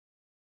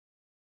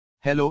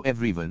Hello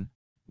everyone,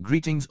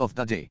 greetings of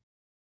the day.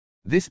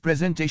 This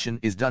presentation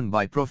is done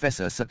by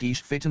Professor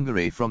Satish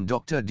Fetangare from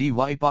Dr.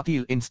 D.Y.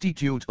 Patil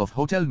Institute of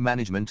Hotel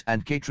Management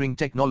and Catering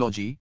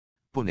Technology,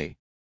 Pune.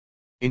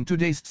 In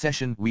today's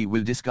session we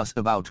will discuss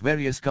about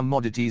various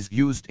commodities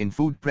used in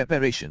food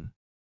preparation.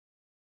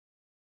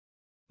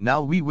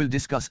 Now we will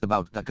discuss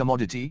about the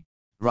commodity,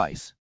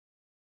 rice.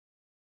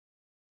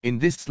 In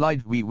this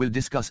slide we will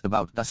discuss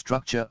about the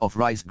structure of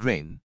rice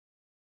grain.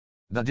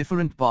 The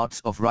different parts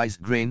of rice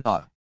grain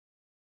are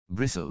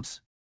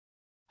bristles,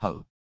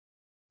 hull,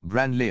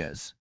 bran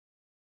layers,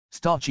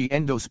 starchy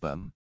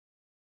endosperm,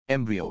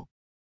 embryo,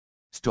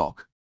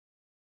 stalk.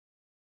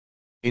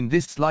 In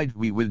this slide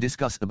we will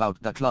discuss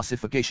about the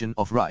classification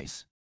of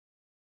rice.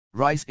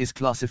 Rice is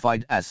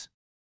classified as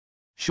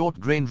short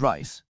grain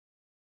rice,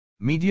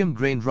 medium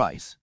grain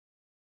rice,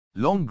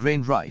 long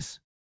grain rice,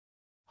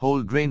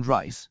 whole grain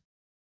rice,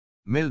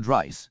 milled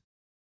rice,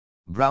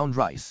 brown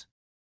rice,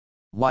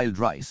 wild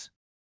rice.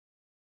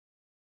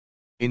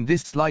 In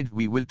this slide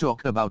we will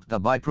talk about the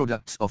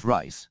byproducts of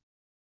rice.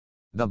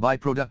 The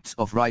byproducts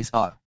of rice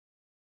are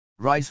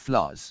rice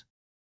flours,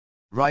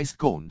 rice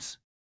cones,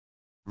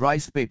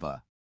 rice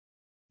paper,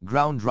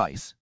 ground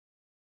rice,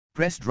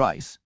 pressed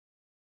rice,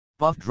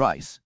 puffed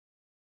rice,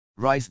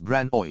 rice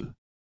bran oil,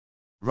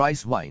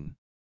 rice wine.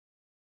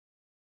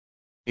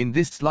 In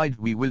this slide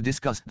we will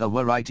discuss the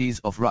varieties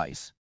of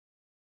rice.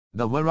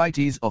 The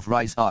varieties of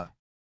rice are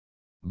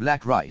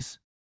black rice,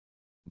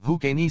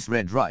 Bhutanese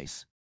red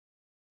rice,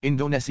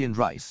 Indonesian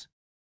rice,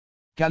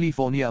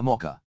 California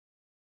mocha,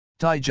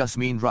 Thai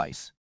jasmine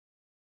rice,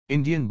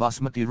 Indian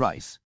basmati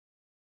rice,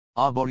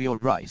 arboreal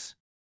rice.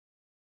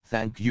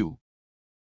 Thank you.